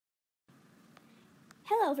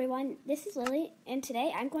Hello everyone, this is Lily, and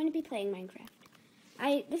today I'm going to be playing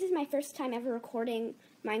Minecraft. This is my first time ever recording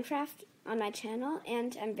Minecraft on my channel,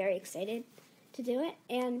 and I'm very excited to do it,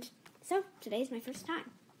 and so today's my first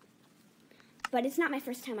time. But it's not my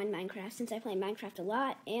first time on Minecraft, since I play Minecraft a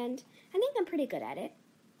lot, and I think I'm pretty good at it.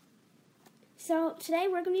 So today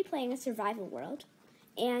we're going to be playing a survival world,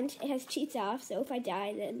 and it has cheats off, so if I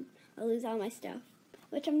die then I'll lose all my stuff,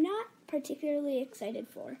 which I'm not particularly excited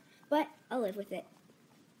for, but I'll live with it.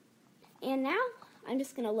 And now, I'm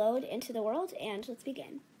just going to load into the world, and let's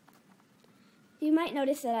begin. You might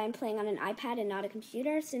notice that I'm playing on an iPad and not a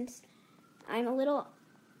computer, since I'm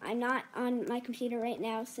not on my computer right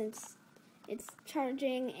now, since it's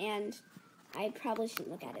charging, and I probably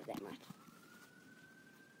shouldn't look at it that much.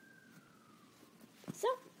 So,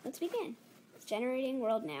 let's begin. It's generating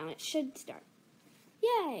world now, and it should start.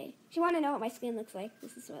 Yay! If you want to know what my skin looks like,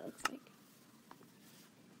 this is what it looks like.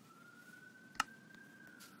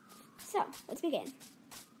 So, let's begin.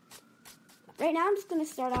 Right now, I'm just going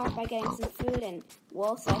to start off by getting some food and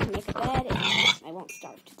wool so I can make a bed and I won't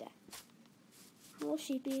starve to death. Little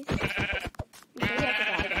sheepies. I'm sure you have to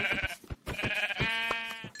die again.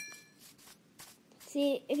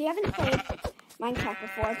 See, if you haven't played Minecraft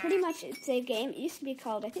before, pretty much it's a game. It used to be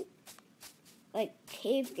called, I think, like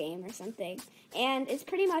Cave Game or something. And it's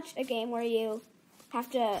pretty much a game where you have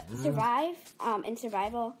to survive in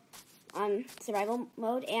survival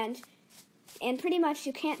mode, and pretty much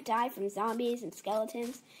you can't die from zombies and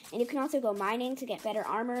skeletons, and you can also go mining to get better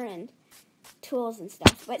armor and tools and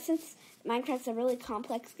stuff. But since Minecraft's a really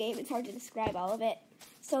complex game, it's hard to describe all of it,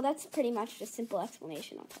 so that's pretty much a simple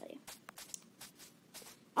explanation, I'll tell you.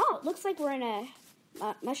 Oh, it looks like we're in a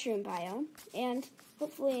mushroom biome, and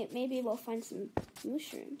hopefully maybe we'll find some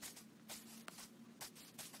mushrooms.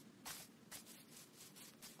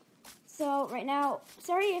 So right now,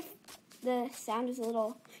 sorry if the sound is a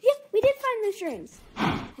little... Yep, we did find mushrooms.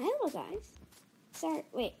 Hello, guys. Sorry,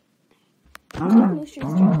 wait.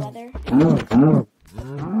 Mushrooms turn leather.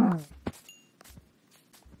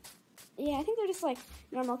 Yeah, I think they're just like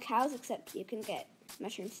normal cows, except you can get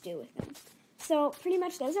mushroom stew with them. So pretty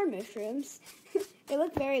much those are mushrooms. They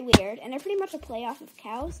look very weird, and they're pretty much a play off of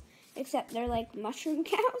cows, except they're like mushroom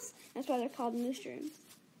cows. That's why they're called mushrooms.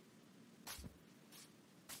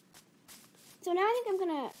 So now I think I'm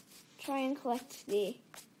gonna try and collect the...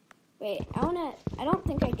 Wait, I don't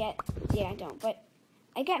think I get... Yeah, I don't, but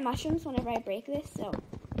I get mushrooms whenever I break this, so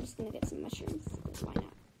I'm just gonna get some mushrooms, because why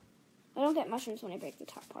not? I don't get mushrooms when I break the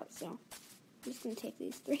top part, so I'm just gonna take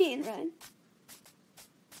these 3 and run.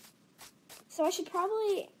 So I should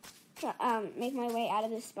probably make my way out of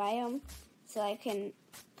this biome so I can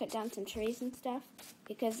cut down some trees and stuff,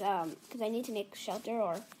 because I need to make shelter,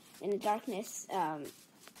 or in the darkness,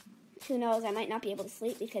 who knows, I might not be able to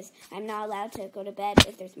sleep because I'm not allowed to go to bed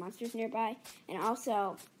if there's monsters nearby. And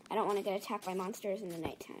also, I don't want to get attacked by monsters in the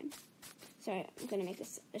nighttime. So I'm going to make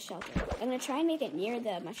a shelter. I'm going to try and make it near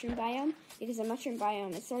the mushroom biome, because the mushroom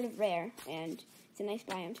biome is sort of rare, and it's a nice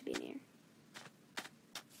biome to be near.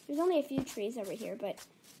 There's only a few trees over here, but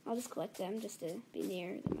I'll just collect them just to be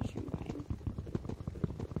near the mushroom biome.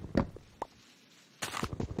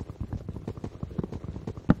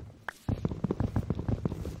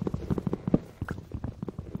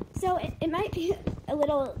 So it might be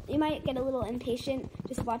you might get a little impatient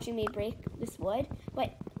just watching me break this wood,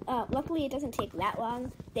 but luckily it doesn't take that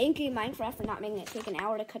long. Thank you, Minecraft, for not making it take an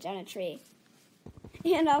hour to cut down a tree.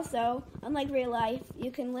 And also, unlike real life,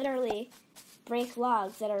 you can literally break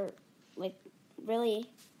logs that are like really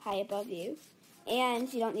high above you,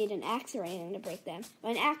 and you don't need an axe or anything to break them.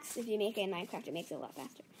 But an axe, if you make it in Minecraft, it makes it a lot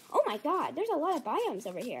faster. Oh my god, there's a lot of biomes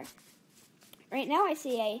over here. Right now I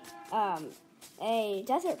see a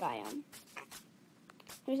desert biome.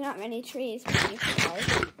 There's not many trees, but many flowers.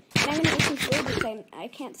 And I'm going to eat some food because I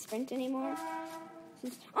can't sprint anymore.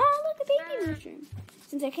 Oh, look, a baby mushroom.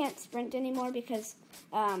 Since I can't sprint anymore because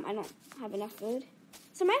I don't have enough food.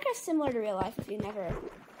 So Minecraft's similar to real life if you've never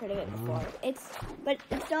heard of it before. But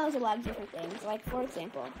it still has a lot of different things. Like, for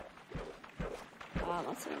example,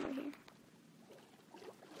 let's see over here.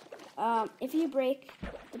 If you break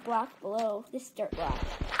the block below this dirt block,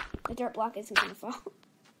 the dirt block isn't going to fall.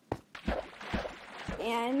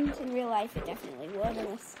 And in real life, it definitely would,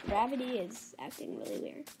 unless gravity is acting really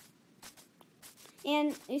weird.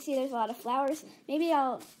 And you see there's a lot of flowers. Maybe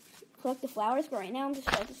I'll collect the flowers, but right now I'm just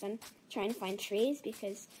focused on trying to find trees,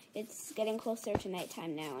 because it's getting closer to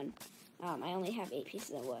nighttime now, and I only have 8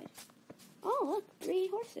 pieces of wood. Oh, look, 3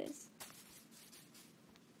 horses.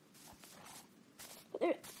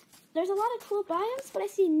 But there's a lot of cool biomes, but I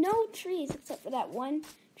see no trees except for that one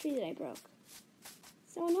tree that I broke.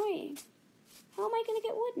 So annoying. How am I going to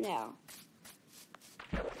get wood now?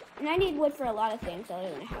 And I need wood for a lot of things other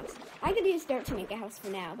than a house. I could use dirt to make a house for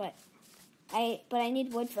now, but I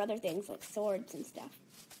need wood for other things like swords and stuff.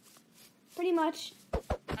 Pretty much,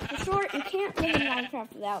 in short, you can't live in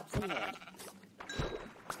Minecraft without some wood.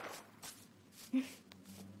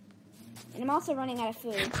 And I'm also running out of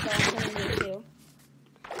food, so I'm going to need to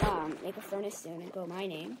make a furnace soon and go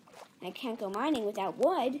mining. And I can't go mining without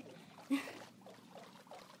wood.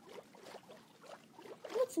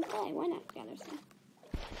 Look, some clay. Why not gather some?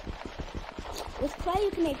 With clay,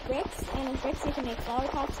 you can make bricks, and with bricks, you can make flower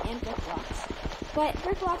pots and brick blocks. But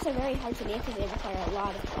brick blocks are very hard to make because they require a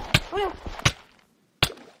lot of clay. Oh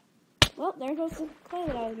no! Well, there goes the clay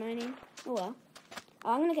that I was mining. Oh well.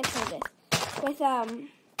 Oh, I'm gonna get some of this.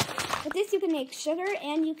 With this, you can make sugar,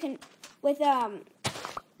 and you can with I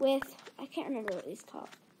can't remember what these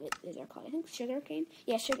are called. I think sugar cane.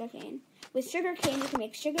 Yeah, sugar cane. With sugar cane, you can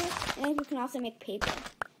make sugar, and you can also make paper.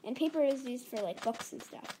 And paper is used for like books and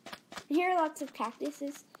stuff. And here are lots of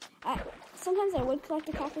cactuses. Sometimes I would collect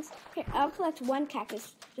a cactus. Here, I'll collect one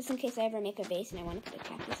cactus just in case I ever make a base and I want to put a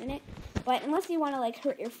cactus in it. But unless you want to like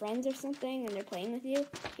hurt your friends or something and they're playing with you,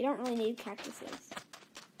 you don't really need cactuses.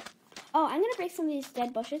 Oh, I'm gonna break some of these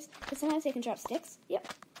dead bushes because sometimes they can drop sticks.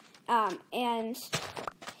 Yep.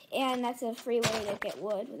 And that's a free way to get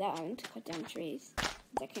wood without having to cut down trees.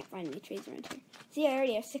 Since I can't find any trees around here. See, I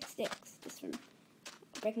already have 6 sticks just from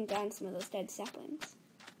breaking down some of those dead saplings.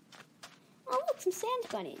 Oh, look, some sand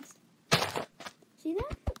bunnies. See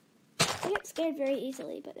that? They get scared very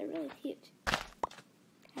easily, but they're really cute.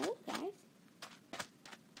 Hello, guys.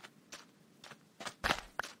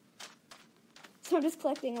 So I'm just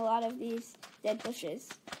collecting a lot of these dead bushes,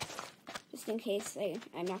 just in case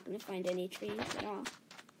I'm not going to find any trees at all.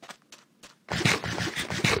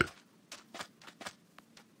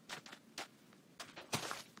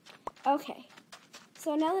 Okay,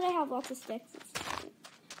 so now that I have lots of sticks,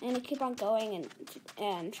 I'm going to keep on going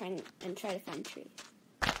and try to find trees.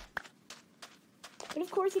 But of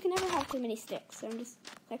course, you can never have too many sticks, so I'm just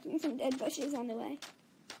collecting some dead bushes on the way.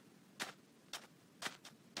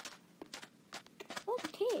 Oh, the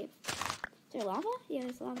cave. Is there lava? Yeah,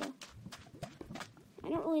 there's lava. I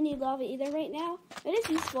don't really need lava either right now. It is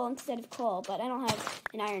useful instead of coal, but I don't have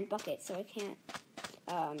an iron bucket, so I can't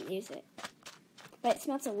use it. But it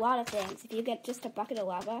smelts a lot of things. If you get just a bucket of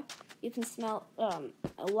lava, you can smell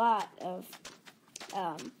a lot of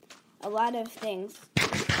things.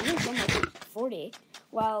 I think some like 40,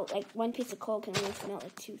 while like one piece of coal can only smell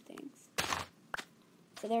like 2 things.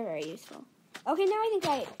 So they're very useful. Okay, now I think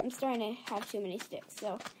I'm starting to have too many sticks.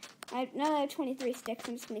 So now that I have 23 sticks,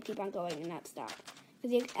 I'm just going to keep on going and not stop.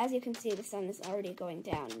 Because as you can see, the sun is already going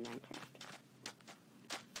down in Minecraft.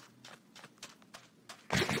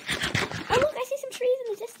 Oh look, I see some trees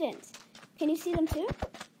in the distance. Can you see them too?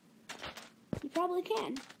 You probably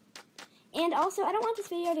can. And also, I don't want this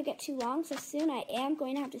video to get too long, so soon I am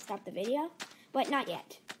going to have to stop the video, but not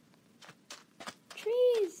yet.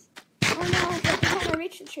 Trees! Oh no, by the time I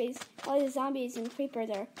reach the trees, all these zombies and creepers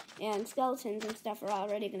and skeletons and stuff are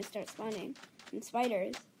already going to start spawning. And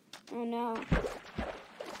spiders. Oh no.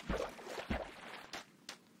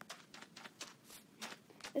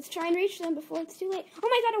 Let's try and reach them before it's too late. Oh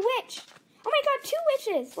my god, a witch! Oh my god, 2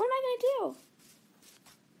 witches! What am I going to do?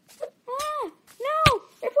 Ah! No!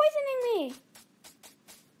 They're poisoning me!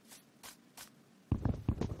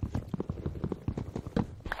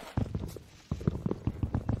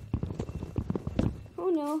 Oh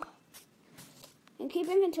no. And keep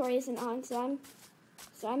inventory isn't on, so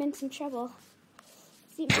I'm in some trouble.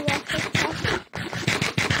 See if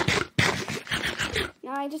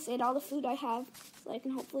now I just ate all the food I have, so I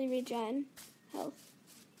can hopefully regen health.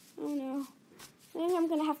 Oh no. I think I'm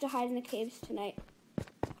gonna have to hide in the caves tonight.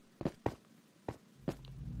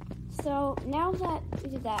 So, now that we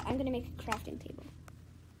did that, I'm going to make a crafting table.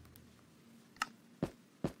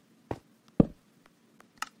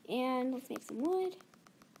 And let's make some wood.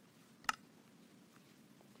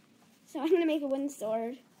 So I'm going to make a wooden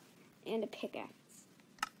sword and a pickaxe.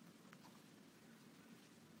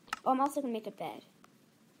 Oh, I'm also going to make a bed.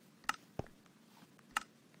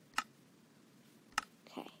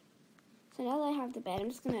 Okay. So now that I have the bed, I'm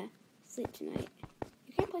just going to sleep tonight.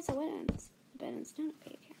 You can't place a bed on stone.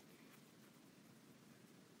 Okay, you can.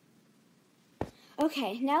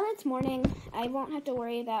 Okay, now that it's morning, I won't have to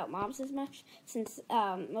worry about mobs as much, since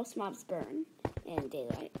most mobs burn in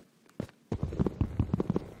daylight.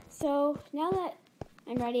 So, now that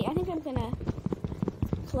I'm ready, I think I'm going to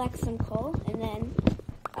collect some coal, and then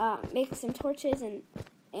make some torches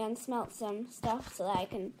and smelt some stuff so that I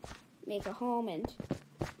can make a home and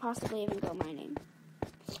possibly even go mining.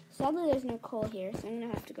 Sadly, there's no coal here, so I'm going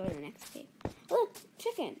to have to go to the next cave. Look,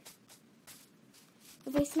 chicken.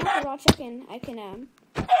 If we smoke a raw chicken, I can,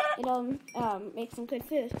 it'll make some good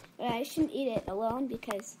food. But I shouldn't eat it alone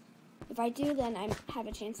because if I do, then I have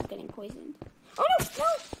a chance of getting poisoned. Oh no! No!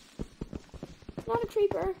 Not a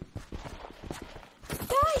creeper.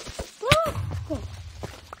 Die! Ah! Oh.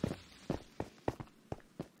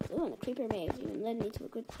 Ooh, and the creeper may have even led me to a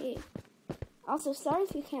good cave. Also, sorry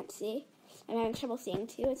if you can't see. I'm having trouble seeing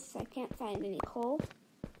too. It's I can't find any coal.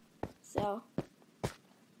 So,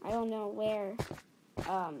 I don't know where.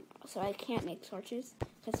 So I can't make torches.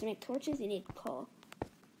 Because to make torches, you need coal.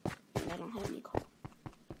 And I don't have any coal.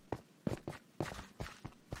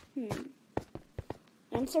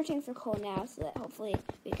 I'm searching for coal now so that hopefully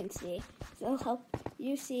we can see. So it'll help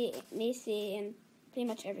you see, me see, and pretty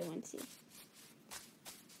much everyone see.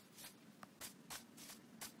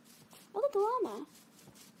 Oh, look, a llama.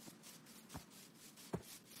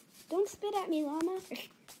 Don't spit at me, llama.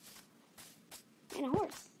 And a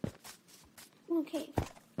horse. Okay.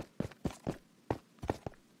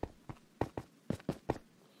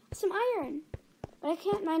 Some iron. But I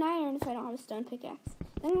can't mine iron if I don't have a stone pickaxe.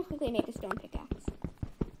 I'm going to quickly make a stone pickaxe.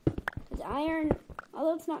 Because iron,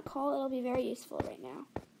 although it's not coal, it'll be very useful right now.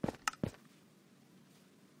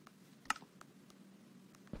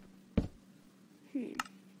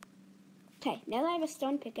 Okay, now that I have a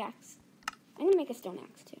stone pickaxe, I'm going to make a stone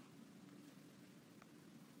axe too.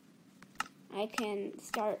 I can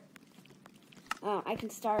start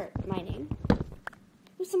mining.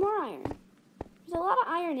 There's some more iron. There's a lot of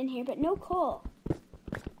iron in here, but no coal.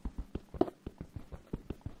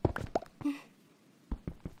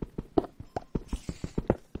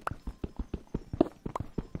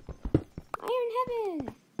 Iron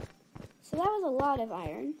heaven! So that was a lot of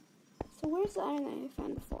iron. So where's the iron that I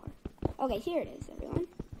found before? Okay, here it is, everyone.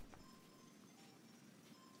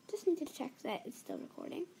 Just need to check that it's still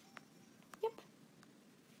recording. Yep.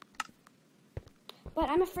 But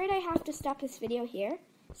I'm afraid I have to stop this video here.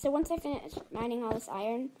 So once I finish mining all this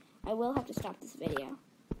iron, I will have to stop this video.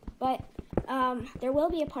 But there will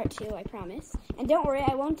be a part 2, I promise. And don't worry,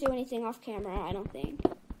 I won't do anything off camera, I don't think.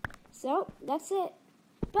 So, that's it.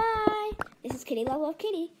 Bye! This is Kitty Love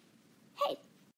Kitty. Hey!